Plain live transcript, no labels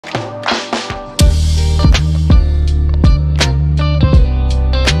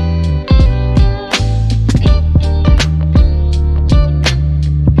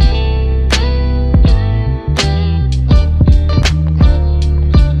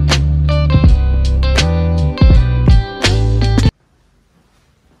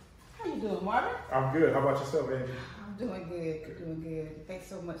about yourself, Angie? I'm doing good. Doing good. Thanks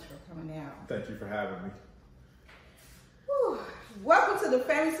so much for coming out. Thank you for having me. Whew. Welcome to the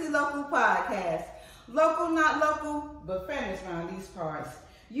Famously Local podcast. Local, not local, but famous around these parts.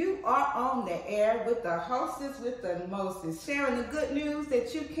 You are on the air with the hostess with the mostest, sharing the good news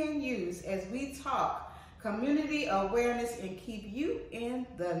that you can use as we talk community awareness and keep you in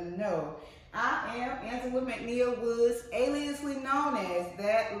the know. I am Angela McNeil Woods, aliasly known as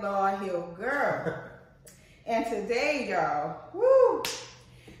that Law Hill Girl. And today, y'all,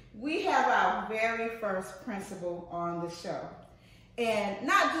 we have our very first principal on the show. And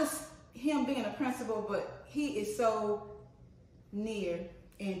not just him being a principal, but he is so near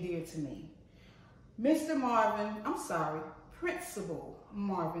and dear to me. Principal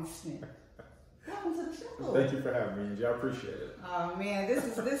Marvin Smith. Welcome to the show. Thank you for having me, Angie. I appreciate it. Oh man,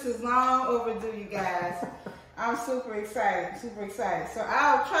 this is long overdue, you guys. I'm super excited. So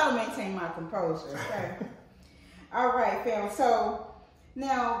I'll try to maintain my composure, okay? All right, fam. So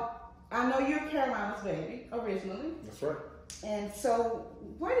now I know you're Carolina's baby originally. That's right. And so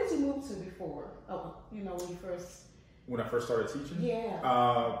where did you move to before? Oh, when I first started teaching? Yeah.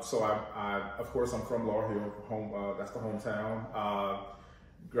 So I of course I'm from Laurel Hill, that's the hometown.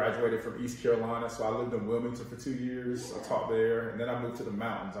 Graduated from East Carolina, so I lived in Wilmington for 2 years. I taught there, and then I moved to the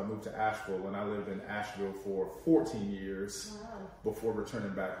mountains. I moved to Asheville, and I lived in Asheville for 14 years before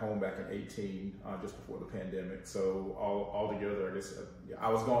returning back home back in 18, just before the pandemic. So all together, I guess I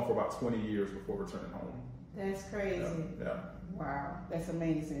was gone for about 20 years before returning home. That's crazy. Yeah. Wow, that's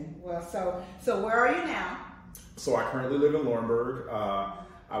amazing. Well, so where are you now? So I currently live in Laurinburg.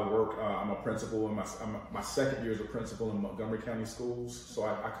 I work, I'm a principal in my second year as a principal in Montgomery County Schools. So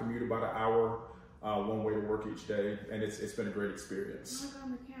I commute about an hour one way to work each day, and it's been a great experience.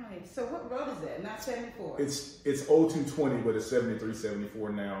 Montgomery County. So what road is that? Not 74? It's 0220, but it's 7374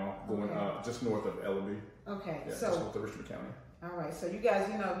 now, going just north of Ellaby. Okay. Yeah, so just north of Richmond County. All right, so you guys,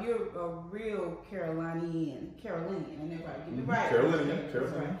 you're a real Carolinian, and everybody get me right. Carolinian.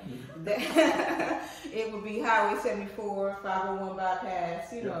 Right. It would be Highway 74, 501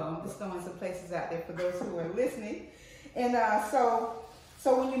 bypass. I'm just throwing some places out there for those who are listening. And so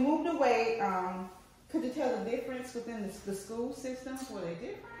when you moved away, could you tell the difference within the school systems? Were they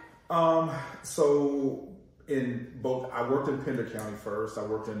different? So in both, I worked in Pender County first. I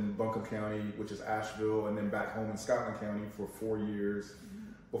worked in Buncombe County, which is Asheville, and then back home in Scotland County for 4 years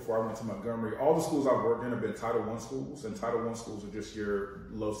before I went to Montgomery. All the schools I've worked in have been Title I schools, and Title I schools are just your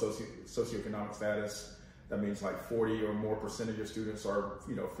low socioeconomic status. That means like 40 or more % of your students are,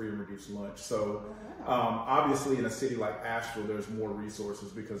 free and reduced lunch. So obviously in a city like Asheville, there's more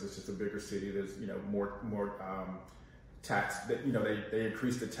resources because it's just a bigger city. There's, more tax that they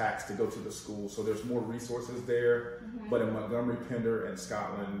increased the tax to go to the school, so there's more resources there. But in Montgomery, Pender, and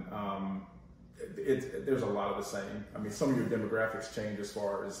Scotland, there's a lot of the same. I mean, some of your demographics change as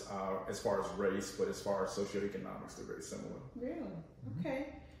far as race, but as far as socioeconomics, they're very similar. Really? Okay.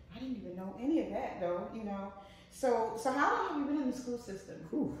 I didn't even know any of that though. So how long have you been in the school system?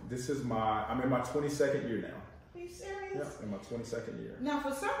 I'm in my 22nd year now. Are you serious? Yeah, in my 22nd year. Now,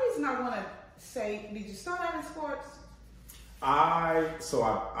 for some reason, I want to say, did you start out in sports? I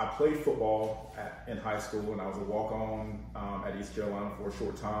played football in high school, and I was a walk-on at East Carolina for a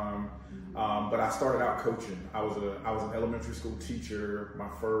short time. But I started out coaching. I was an elementary school teacher my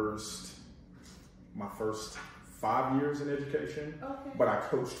first 5 years in education. Okay. But I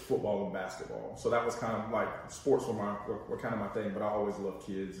coached football and basketball, so that was kind of like sports were kind of my thing. But I always loved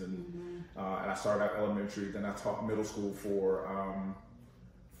kids, and I started out elementary. Then I taught middle school for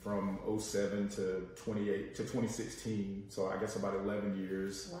from 07 to 2016, so I guess about 11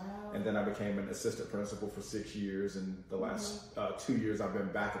 years. Wow. And then I became an assistant principal for 6 years, and the last 2 years I've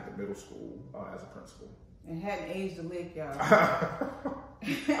been back at the middle school as a principal. And hadn't aged a lick, y'all.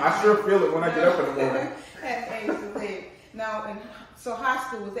 I sure feel it when I get up in the morning. Hadn't aged a lick. Now, so high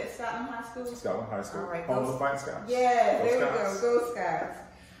school, was that Scotland High School? Scotland High School. All right. Home of the Fighting Scots. Yeah, there we go. Go Scots.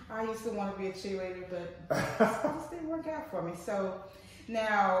 I used to want to be a cheerleader, but it just didn't work out for me. So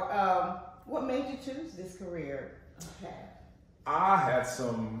now, what made you choose this career path? I had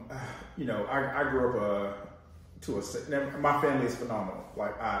some, I grew up my family is phenomenal.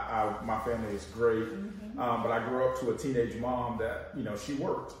 Like my family is great, but I grew up to a teenage mom that she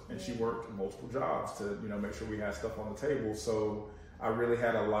worked, and she worked multiple jobs to make sure we had stuff on the table. So I really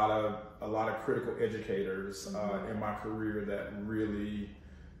had a lot of critical educators in my career that really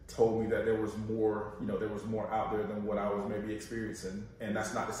told me that there was more, out there than what I was maybe experiencing. And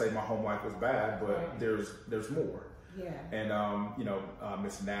that's not to say my home life was bad, but there's more. Yeah. And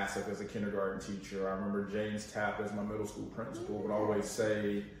Miss Nassif as a kindergarten teacher. I remember James Tapp as my middle school principal would always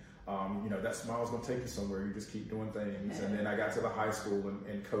say, that smile is going to take you somewhere. You just keep doing things. And then I got to the high school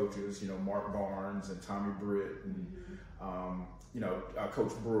and coaches, Mark Barnes and Tommy Britt and,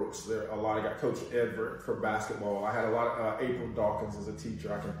 Coach Brooks. There a lot. I got Coach Everett for basketball. I had a lot of April Dawkins as a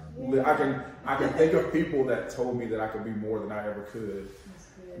teacher. I can think of people that told me that I could be more than I ever could,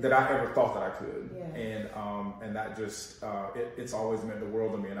 that I ever thought that I could. Yeah. And that just it's always meant the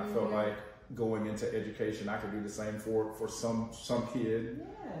world to me. And I felt like going into education, I could do the same for some kid,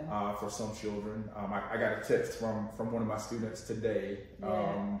 for some children. I got a text from one of my students today.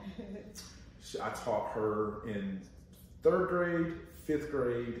 I taught her in 3rd grade, 5th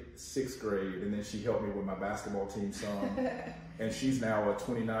grade, 6th grade, and then she helped me with my basketball team some. And she's now a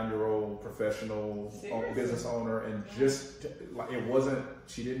 29-year-old professional business owner, and just like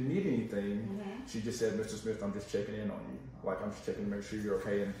she didn't need anything. She just said, "Mr. Smith, I'm just checking in on you. Like, I'm just checking to make sure you're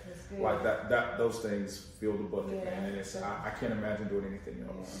okay." And like that, those things fill the bucket, man. And it's I can't imagine doing anything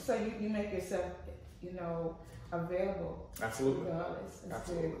else. So you make yourself, available. Absolutely.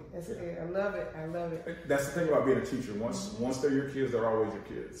 Absolutely. That's good. I love it. That's the thing about being a teacher. Once they're your kids, they're always your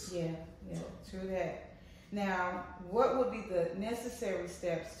kids. Yeah. True that. Now, what would be the necessary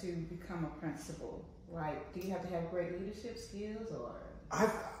steps to become a principal? Like, do you have to have great leadership skills, or? I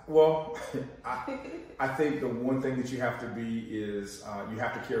think the one thing that you have to be is you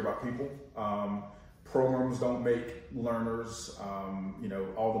have to care about people. Programs don't make learners.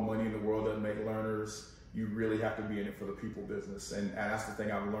 All the money in the world doesn't make learners. You really have to be in it for the people business. And that's the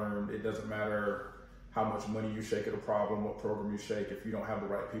thing I've learned. It doesn't matter how much money you shake at a problem, what program you shake. If you don't have the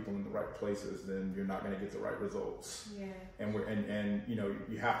right people in the right places, then you're not going to get the right results. Yeah. And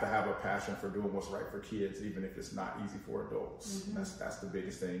you have to have a passion for doing what's right for kids, even if it's not easy for adults. That's the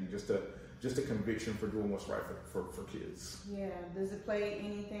biggest thing. Just a conviction for doing what's right for kids. Yeah. Does it play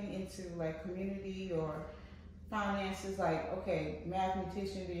anything into like community or finances? Like, okay,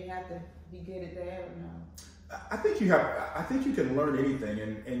 mathematician, do you have to be good at that or no? I think you can learn anything,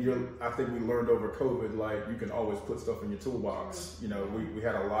 and I think we learned over COVID, like you can always put stuff in your toolbox. We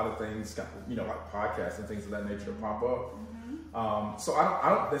had a lot of things, like podcasts and things of that nature pop up. So I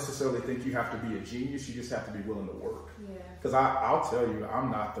don't necessarily think you have to be a genius. You just have to be willing to work. Because I'll tell you,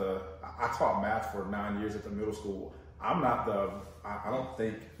 I taught math for 9 years at the middle school. I don't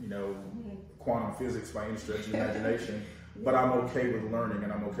think quantum physics by any stretch of the imagination. But I'm okay with learning,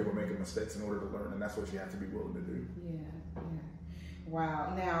 and I'm okay with making mistakes in order to learn, and that's what you have to be willing to do. Yeah.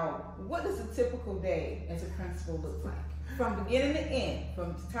 Wow. Now, what does a typical day as a principal look like? From beginning to end,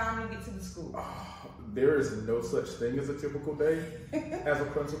 from the time you get to the school? There is no such thing as a typical day as a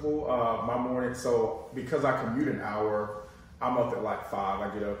principal. My morning, so because I commute an hour, I'm up at like 5.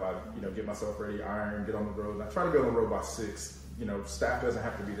 I get up, I get myself ready, iron, get on the road. And I try to be on the road by 6. Staff doesn't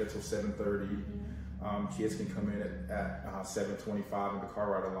have to be there till 7:30. Kids can come in at 7:25 in the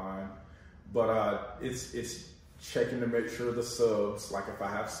car rider line, but it's checking to make sure the subs, like if I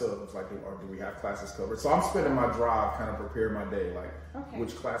have subs, like do we have classes covered? So I'm spending my drive kind of preparing my day, like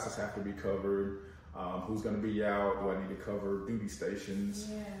which classes have to be covered, who's going to be out, do I need to cover duty stations,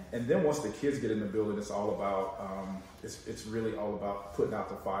 and then once the kids get in the building, it's all about it's really all about putting out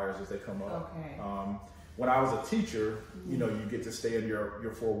the fires as they come up. When I was a teacher, you get to stay in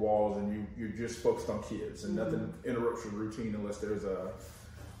your 4 walls, and you're just focused on kids, and nothing interrupts your routine unless there's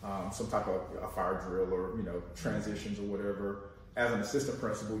some type of a fire drill or transitions or whatever. As an assistant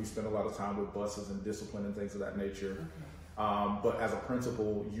principal, you spend a lot of time with buses and discipline and things of that nature. But as a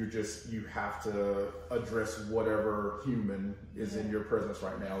principal, you have to address whatever human is in your presence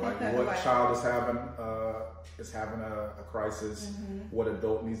right now. Like what child is having a crisis, what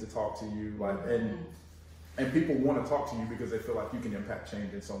adult needs to talk to you, and people want to talk to you because they feel like you can impact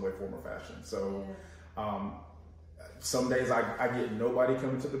change in some way, form, or fashion. So some days I get nobody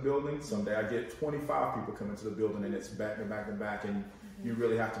coming to the building. Some day I get 25 people coming to the building, and it's back to back to back. And you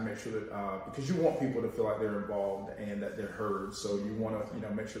really have to make sure that because you want people to feel like they're involved and that they're heard. So you want to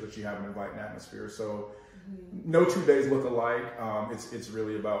make sure that you have an inviting atmosphere. So no 2 days look alike. It's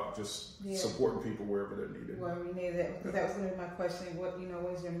really about just supporting people wherever they're needed. Well, we need that because that was going to be my question. What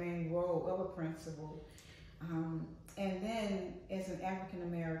is your main role of a principal? And then, as an African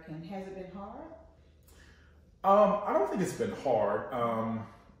American, has it been hard? I don't think it's been hard.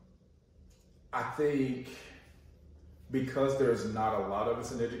 I think because there's not a lot of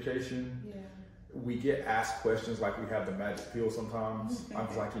us in education, we get asked questions like we have the magic pill sometimes. I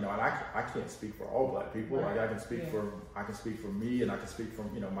was like, and I can't speak for all Black people. Like I can speak for me, and I can speak for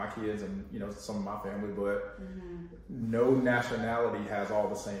my kids and some of my family, but no nationality has all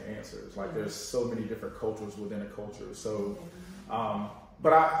the same answers. Like there's so many different cultures within a culture. So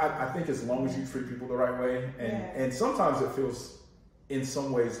but I think as long as you treat people the right way, and sometimes it in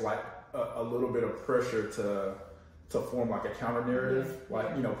some ways like a little bit of pressure to form like a counter narrative.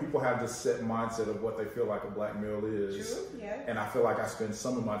 People have this set mindset of what they feel like a black male is. True, yeah. And I feel like I spend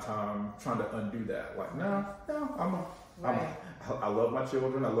some of my time trying to undo that. Like, no, I love my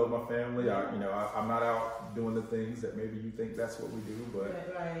children. I love my family. I'm not out doing the things that maybe you think that's what we do.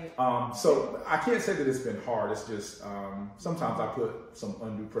 But so I can't say that it's been hard. It's just sometimes I put some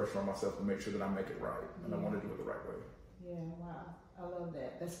undue pressure on myself to make sure that I make it right, and I want to do it the right way. Yeah, wow. I love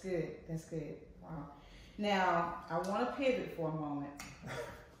that. That's good. That's good. Wow. Now, I want to pivot for a moment.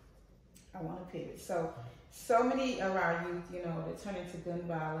 So many of our youth, they turn into gun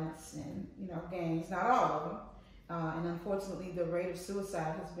violence and, gangs, not all of them. And unfortunately, the rate of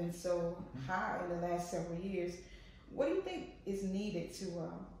suicide has been so high in the last several years. What do you think is needed to,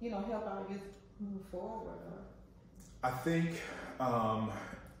 help our youth move forward? I think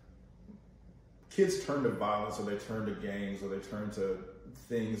kids turn to violence, or they turn to gangs, or they turn to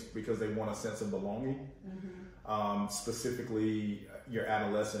things because they want a sense of belonging. Specifically, your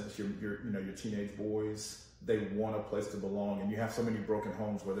adolescents, your teenage boys, they want a place to belong, and you have so many broken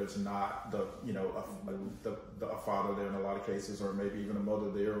homes where there's not a father there in a lot of cases, or maybe even a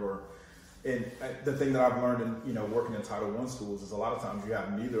mother there, and the thing that I've learned in working in Title I schools is a lot of times you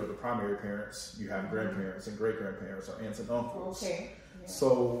have neither of the primary parents. You have grandparents and great grandparents, or aunts and uncles. Okay. Yeah.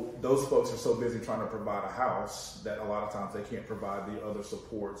 So those folks are so busy trying to provide a house that a lot of times they can't provide the other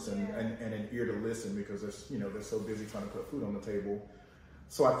supports and an ear to listen, because they're so busy trying to put food on the table.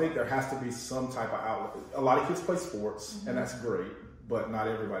 So I think there has to be some type of outlet. A lot of kids play sports, and that's great, but not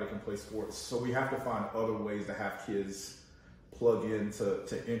everybody can play sports. So we have to find other ways to have kids plug into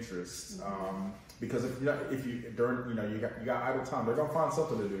interests. Because if you got idle time, they're gonna find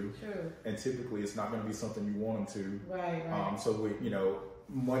something to do. True. And typically it's not gonna be something you want them to. Right. So we,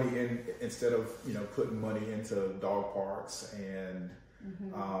 money instead of putting money into dog parks and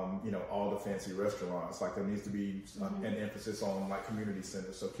all the fancy restaurants, like there needs to be an emphasis on like community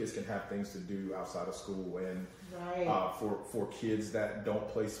centers, so kids can have things to do outside of school. And for kids that don't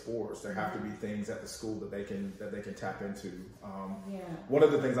play sports, there have to be things at the school that they can tap into. One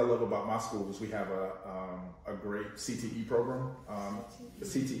of the things I love about my school is we have a great CTE program. The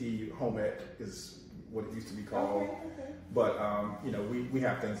CTE home ec is what it used to be called. Okay. But we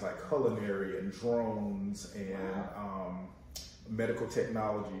have things like culinary and drones and medical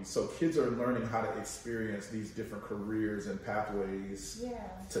technology. So kids are learning how to experience these different careers and pathways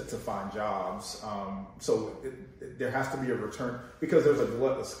to find jobs. So there has to be a return, because there's a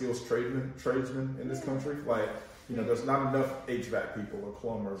glut of skills tradesmen in this country. Like, there's not enough HVAC people or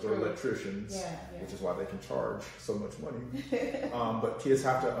plumbers or electricians, which is why they can charge so much money. But kids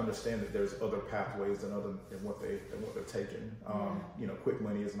have to understand that there's other pathways than what they're taking. Quick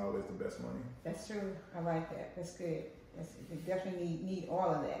money isn't always the best money. That's true. I like that. That's good. We definitely need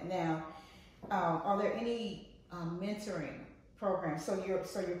all of that. Now, are there any mentoring programs? So your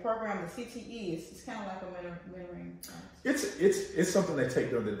program, the CTE, is kind of like a mentoring. It's something they take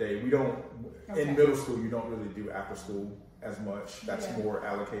during the day. We don't in middle school. You don't really do after school as much. That's more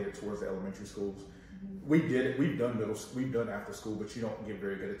allocated towards the elementary schools. We did it. We've done after school, but you don't get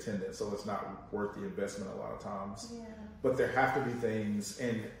very good attendance, so it's not worth the investment a lot of times. But there have to be things,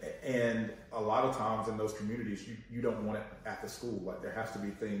 and a lot of times in those communities, you don't want it at the school. Like, there has to be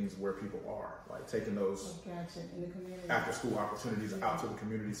things where people are, like taking those in the community after school opportunities out to the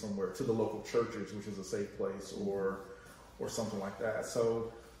community somewhere, to the local churches, which is a safe place, or something like that.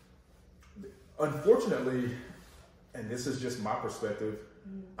 So unfortunately, and this is just my perspective,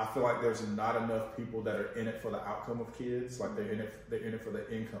 I feel like there's not enough people that are in it for the outcome of kids. Like, they're in it for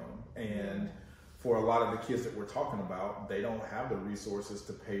the income. And for a lot of the kids that we're talking about, they don't have the resources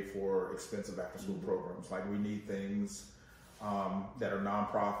to pay for expensive after-school programs. Like, we need things that are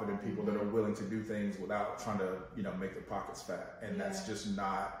nonprofit and people that are willing to do things without trying to, make their pockets fat. And that's just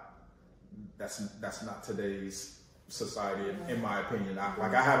not, that's not today's society, in my opinion. I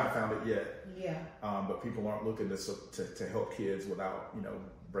haven't found it yet. But people aren't looking to help kids without,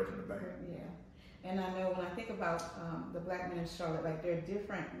 breaking the bank. And I know when I think about the Black men in Charlotte, like, there are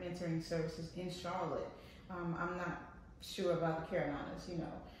different mentoring services in Charlotte. I'm not sure about the Carolinas,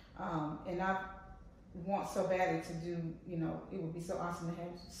 and I want so badly to do, it would be so awesome to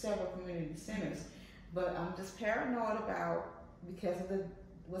have several community centers, but I'm just paranoid about, because of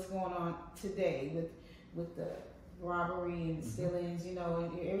what's going on today with the robbery and stealings, and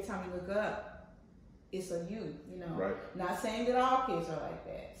every time you look up, it's a youth, Right. Not saying that all kids are like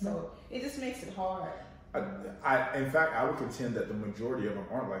that. So it just makes it hard. In fact, I would contend that the majority of them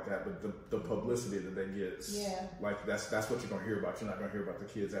aren't like that, but the publicity that they get, like, that's what you're going to hear about. You're not going to hear about the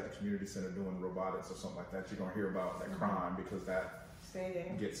kids at the community center doing robotics or something like that. You're going to hear about that crime, because that stay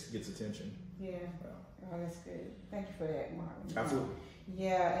there. Gets attention. Yeah. Oh, that's good. Thank you for that, Marvin. Absolutely.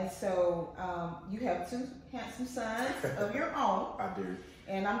 Yeah, and so you have 2 handsome sons of your own. I do.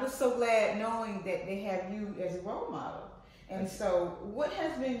 And I'm just so glad knowing that they have you as a role model. And so what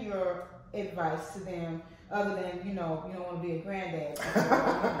has been your advice to them other than, you don't want to be a granddad?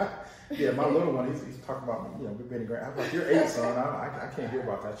 Yeah, my little one, he's talking about, we've been a granddad. I'm like, you're 8, son. I can't hear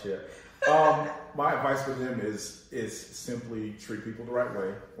about that yet. My advice for them is simply treat people the right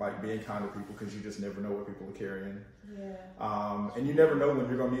way, like being kind to people, because you just never know what people are carrying. Yeah. And you never know when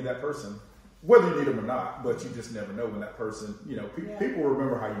you're going to need that person, whether you need them or not, but you just never know when that person, people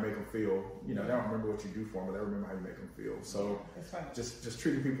remember how you make them feel. They don't remember what you do for them, but they remember how you make them feel. So that's right. just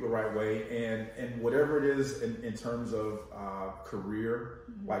treating people the right way, and whatever it is in terms of career,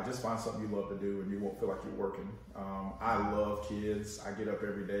 like just find something you love to do and you won't feel like you're working. I love kids. I get up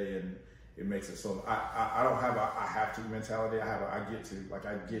every day and it makes it so I don't have a I have to mentality. I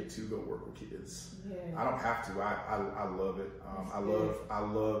get to go work with kids. Yeah. I don't have to. I love it. I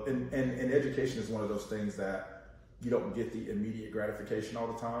love and education is one of those things that you don't get the immediate gratification all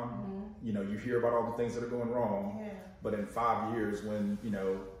the time. You hear about all the things that are going wrong, but in 5 years when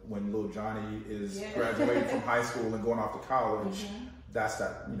little Johnny is graduating from high school and going off to college, that's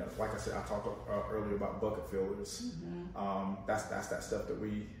that, like I said, I talked earlier about bucket fillers. That's that stuff that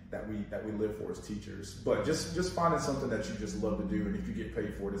we live for as teachers. But just finding something that you just love to do, and if you get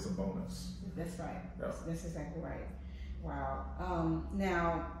paid for it, it's a bonus. That's right. Yeah. That's exactly right. Wow.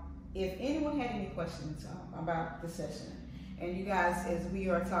 Now, if anyone had any questions about the session, and you guys, as we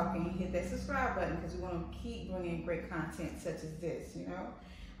are talking, hit that subscribe button because we want to keep bringing great content such as this.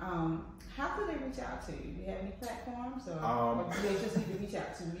 How could they reach out to you? Do you have any platforms, or do they just need to reach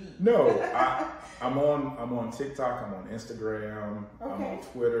out to me? No, I'm on TikTok. I'm on Instagram. Okay. I'm on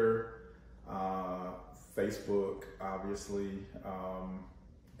Twitter, Facebook, obviously,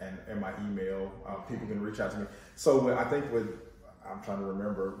 and my email. People can reach out to me. So I think I'm trying to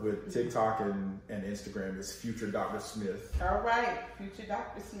remember, with TikTok and Instagram, it's Future Dr. Smith. All right, Future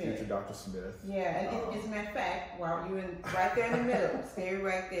Dr. Smith. Future Dr. Smith. Yeah, and as a matter of fact, while you're right there in the middle, stay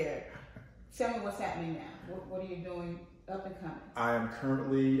right there. Tell me what's happening now. What are you doing up and coming? I am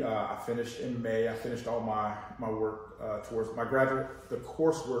currently, I finished in May. I finished all my work towards my the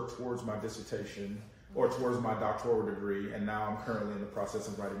coursework towards my dissertation, or towards my doctoral degree, and now I'm currently in the process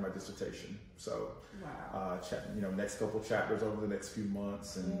of writing my dissertation. So, next couple chapters over the next few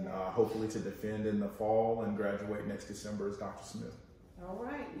months, and hopefully to defend in the fall and graduate next December as Dr. Smith. All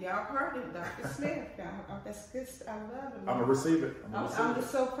right, y'all heard it, Dr. Smith. That's good. I love it. I'm gonna receive it. I'm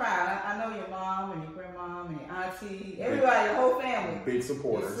just so proud. I know your mom and your grandmom and your auntie, everybody, your whole family. Big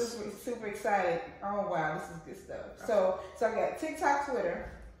supporters. Super excited. Oh wow, this is good stuff. So I got TikTok,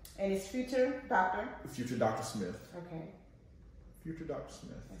 Twitter, and it's Future Dr. Smith. Okay. Future Dr.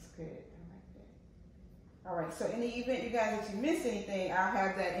 Smith. That's good. I like that. All right. So in the event you guys, if you miss anything, I'll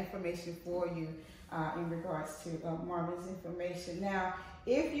have that information for you. In regards to Marvin's information. Now,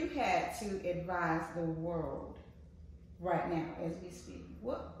 if you had to advise the world right now as we speak,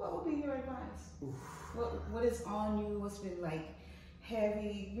 what would be your advice? What is on you? What's been like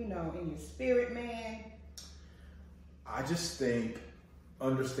heavy, in your spirit, man? I just think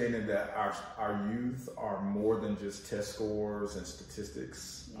understanding that our youth are more than just test scores and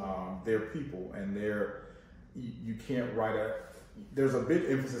statistics. They're people, and you can't write there's a big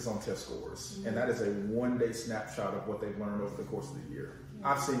emphasis on test scores, and that is a one-day snapshot of what they've learned over the course of the year.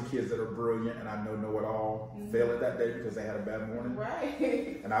 I've seen kids that are brilliant and I know it all fail it that day because they had a bad morning.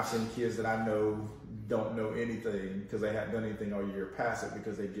 Right. And I've seen kids that I know don't know anything because they hadn't done anything all year, pass it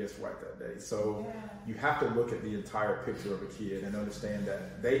because they guessed right that day. So you have to look at the entire picture of a kid and understand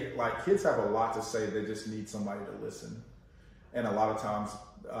that kids have a lot to say. They just need somebody to listen. And a lot of times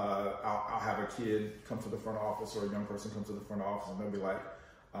I'll have a kid come to the front office, or a young person come to the front office, and they'll be like,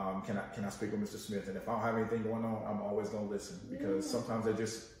 can I speak with Mr. Smith? And if I don't have anything going on, I'm always going to listen, because sometimes they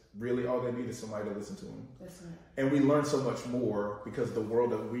just really, all they need is somebody to listen to them. That's right. And we learn so much more, because the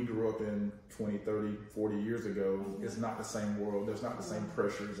world that we grew up in 20, 30, 40 years ago is not the same world. There's not the same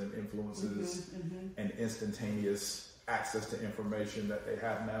pressures and influences and instantaneous access to information that they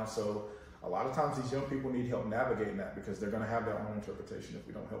have now. So a lot of times these young people need help navigating that, because they're going to have their own interpretation if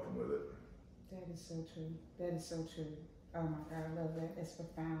we don't help them with it. That is so true. That is so true. Oh my God, I love that. That's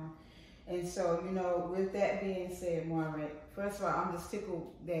profound. And so, with that being said, Marvin, first of all, I'm just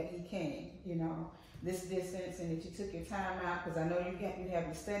tickled that he came, this distance, and that you took your time out, because I know you have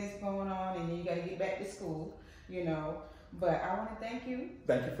your studies going on, and then you got to get back to school, But I want to thank you.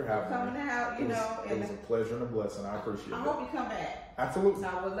 Thank you for having me. Coming out, It was a pleasure and a blessing. I appreciate it. I hope you come back. Absolutely.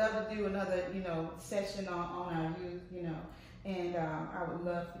 I would love to do another, session on our youth, And I would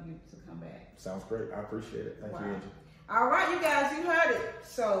love for you to come back. Sounds great. I appreciate it. Thank you, Angie. All right, you guys, you heard it.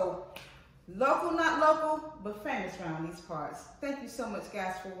 So, local, not local, but famous around these parts. Thank you so much,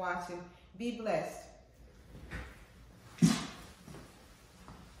 guys, for watching. Be blessed.